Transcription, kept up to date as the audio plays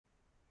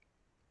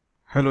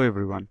Hello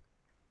everyone,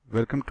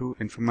 welcome to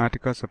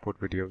Informatica support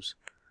videos.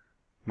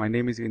 My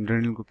name is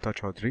Indranil Gupta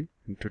Chaudhary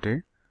and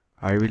today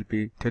I will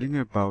be telling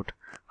you about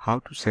how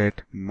to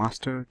set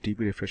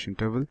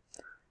MasterDBRefreshInterval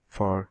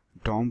for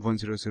DOM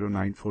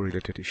 10094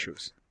 related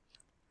issues.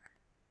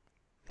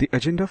 The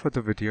agenda for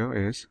the video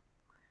is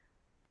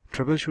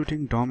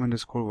troubleshooting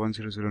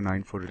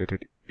DOM_10094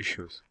 related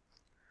issues.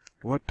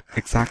 What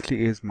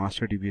exactly is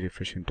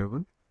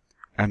MasterDBRefreshInterval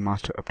and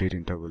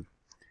MasterUpdateInterval?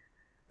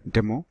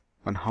 Demo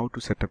on how to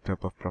set up the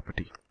above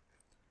property.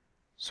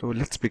 So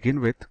let's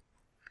begin with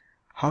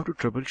how to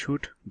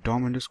troubleshoot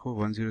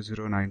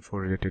DOM_10094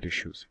 related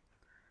issues.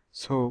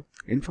 So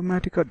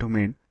Informatica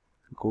domain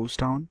goes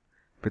down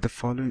with the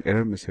following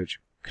error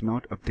message: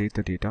 cannot update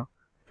the data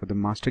for the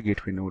master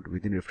gateway node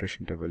within refresh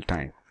interval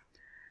time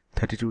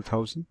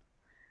 32,000.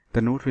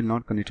 The node will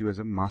not continue as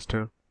a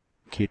master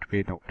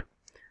gateway node.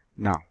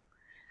 Now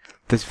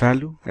this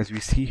value, as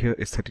we see here,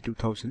 is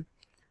 32,000.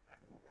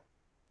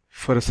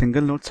 For a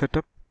single node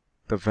setup,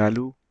 the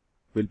value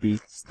will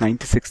be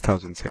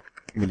 96,000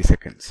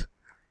 milliseconds.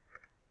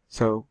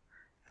 So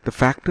the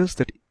factors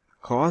that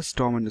cause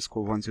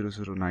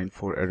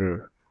DOM_10094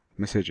 error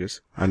messages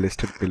are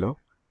listed below,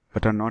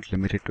 but are not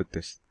limited to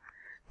this.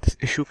 This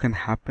issue can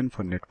happen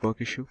for network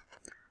issue,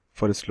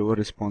 for a slower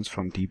response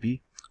from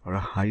DB or a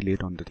high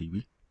load on the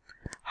DB,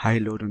 high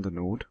load on the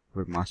node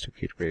where master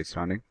gateway is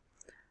running,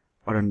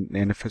 or an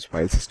NFS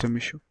file system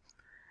issue.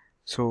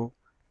 So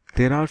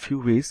there are few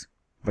ways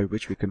by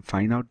which we can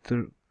find out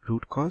the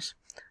root cause.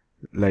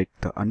 Like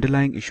the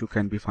underlying issue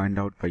can be found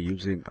out by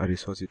using a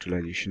resource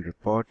utilization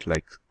report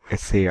like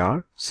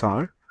SAR,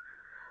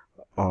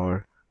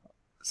 or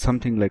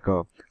something like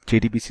a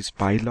JDBC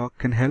spy log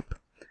can help.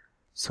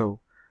 So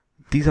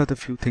these are the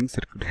few things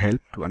that could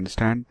help to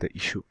understand the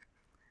issue.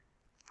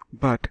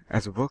 But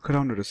as a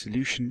workaround or a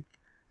solution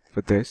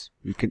for this,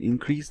 we can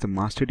increase the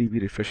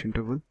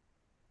MasterDBRefreshInterval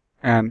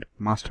and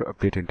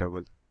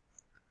MasterUpdateInterval.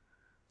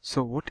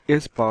 So what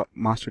is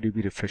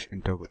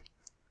MasterDBRefreshInterval?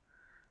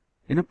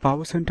 In a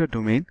Power Center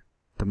domain,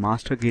 the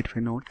master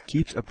gateway node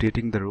keeps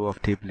updating the row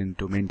of table in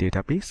domain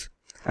database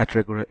at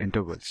regular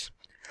intervals.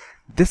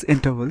 This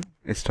interval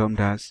is termed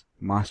as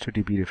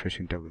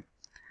MasterDBRefreshInterval,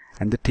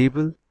 and the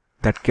table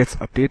that gets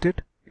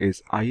updated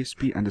is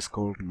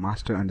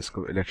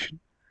ISP_master_election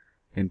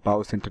in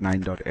Power Center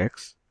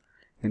 9.x.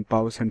 In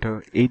Power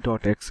Center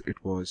 8.x,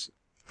 it was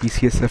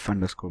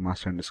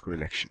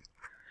PCSF_master_election.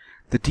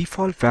 The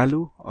default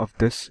value of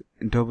this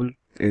interval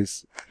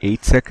is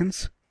 8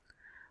 seconds.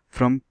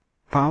 From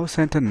Power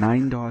Center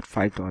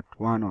 9.5.1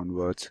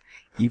 onwards,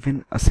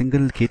 even a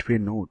single gateway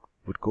node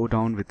would go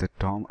down with the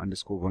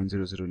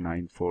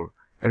DOM_10094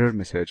 error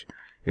message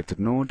if the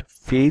node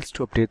fails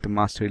to update the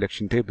master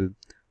election table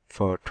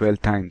for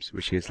 12 times,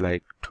 which is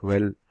like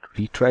 12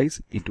 retries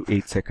into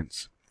 8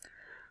 seconds.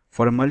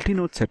 For a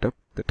multi-node setup,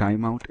 the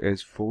timeout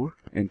is 4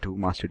 into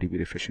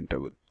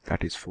MasterDBRefreshInterval,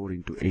 that is 4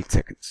 into 8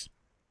 seconds.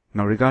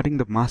 Now regarding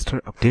the master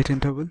update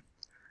interval,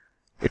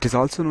 it is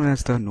also known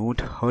as the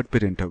node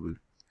heartbeat interval.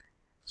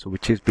 So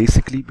which is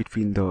basically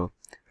between the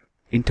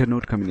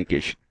internode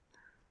communication.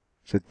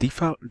 So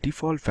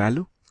default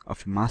value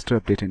of master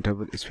update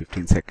interval is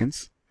 15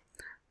 seconds.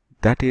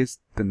 That is,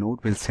 the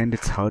node will send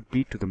its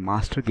heartbeat to the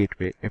master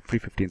gateway every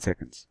 15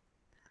 seconds.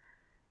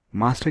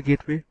 Master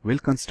gateway will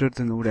consider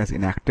the node as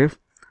inactive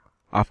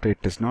after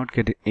it does not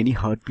get any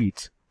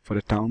heartbeats for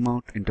a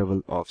timeout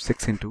interval of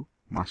 6 into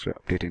master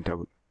update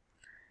interval.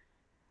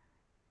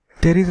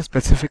 There is a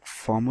specific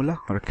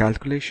formula or a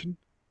calculation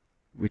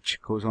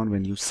which goes on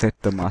when you set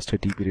the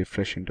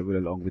MasterDBRefreshInterval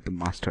along with the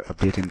master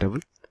update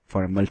interval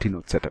for a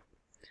multi-node setup,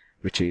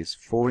 which is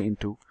 4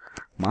 into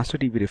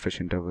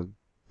MasterDBRefreshInterval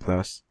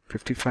plus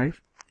 55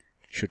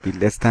 should be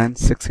less than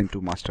 6 into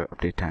master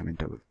update time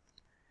interval.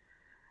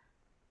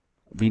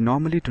 We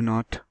normally do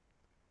not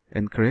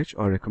encourage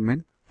or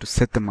recommend to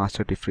set the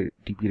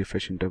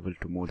MasterDBRefreshInterval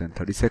to more than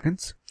 30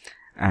 seconds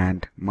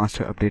and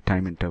master update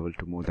time interval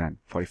to more than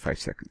 45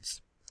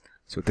 seconds.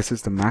 So this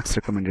is the max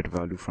recommended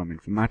value from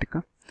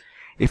Informatica.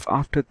 If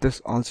after this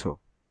also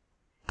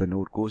the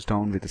node goes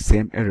down with the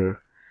same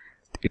error,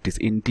 it is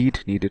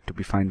indeed needed to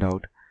be find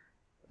out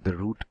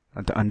the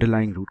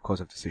underlying root cause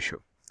of this issue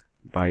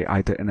by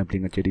either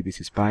enabling a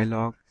JDBC spy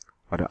log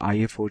or a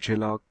IA4J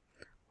log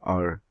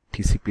or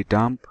TCP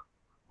dump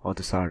or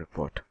the SAR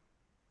report.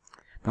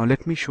 Now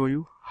let me show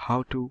you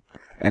how to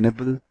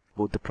enable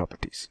both the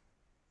properties.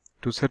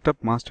 To set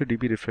up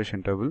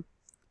MasterDBRefreshInterval,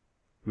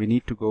 we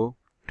need to go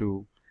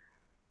to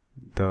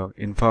the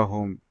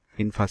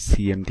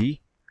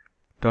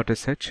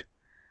infacmd.sh.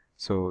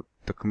 So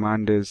the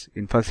command is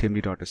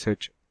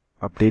infacmd.sh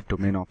update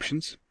domain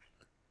options.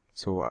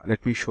 So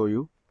let me show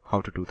you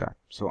how to do that.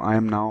 So I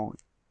am now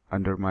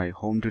under my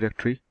home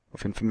directory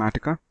of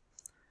Informatica.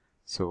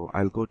 So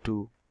I'll go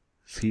to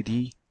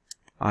cd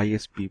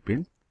isp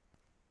bin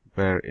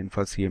where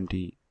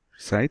infacmd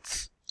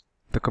resides.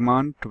 The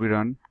command to be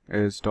run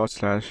is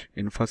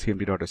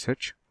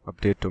 /infacmd.sh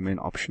update domain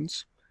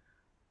options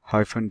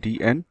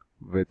 -dn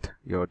with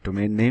your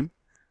domain name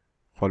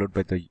followed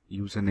by the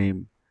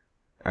username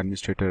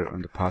administrator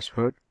and the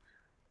password,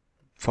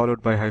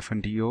 followed by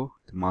 -do,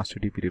 the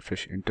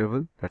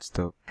MasterDBRefreshInterval, that's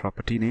the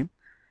property name,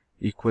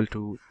 equal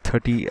to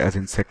 30 as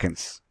in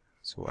seconds.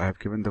 So I have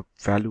given the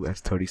value as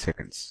 30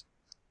 seconds.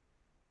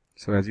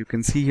 So as you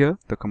can see here,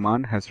 the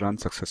command has run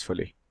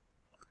successfully.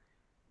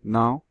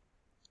 Now,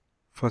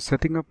 for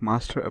setting up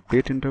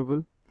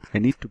MasterUpdateInterval, I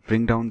need to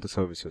bring down the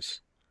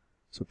services.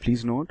 So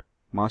please note,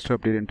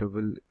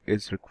 MasterUpdateInterval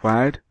is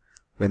required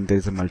when there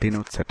is a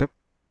multi-node setup.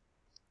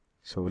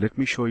 So let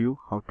me show you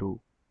how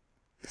to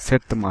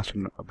set the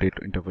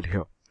MasterUpdateInterval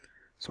here.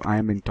 So I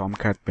am in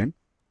Tomcat bin.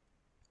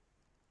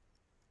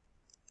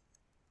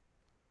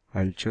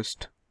 I'll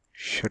just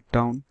shut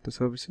down the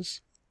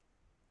services.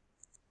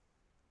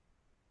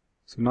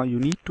 So now you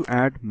need to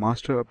add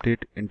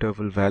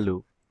MasterUpdateInterval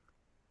value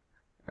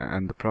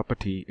and the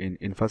property in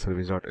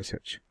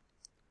infaservice.sh.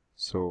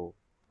 So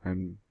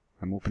I'm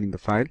opening the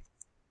file.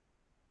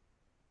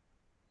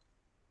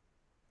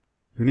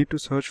 You need to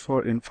search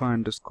for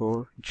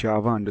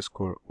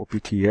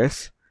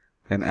infa_java_opts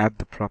and add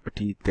the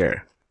property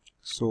there.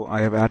 So I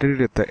have added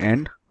it at the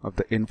end of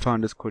the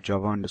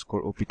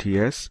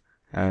infa_java_opts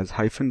as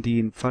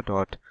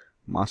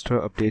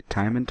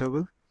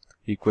 -dinfa.masterUpdateTimeInterval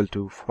equal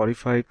to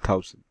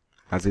 45,000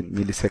 as in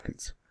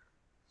milliseconds.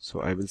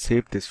 So I will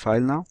save this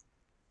file now.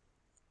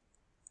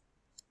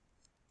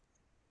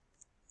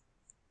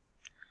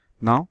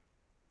 Now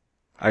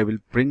I will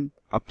bring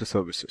up the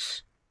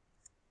services.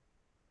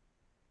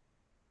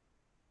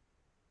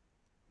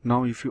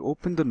 Now if you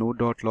open the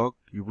node.log,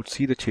 you would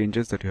see the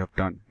changes that you have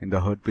done in the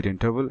heartbeat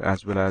interval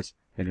as well as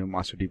in your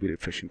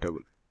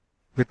MasterDBRefreshInterval.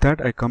 With that,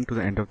 I come to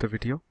the end of the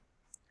video.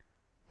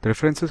 The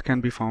references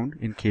can be found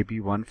in KB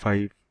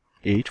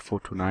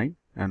 158429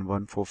 and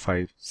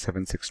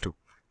 145762.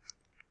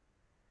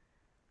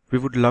 We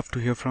would love to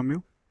hear from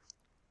you.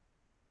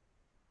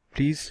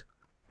 Please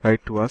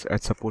write to us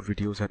at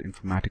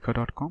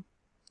supportvideos@informatica.com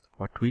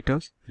or tweet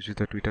us, which is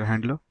the Twitter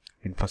handler,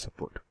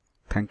 InfaSupport.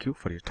 Thank you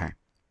for your time.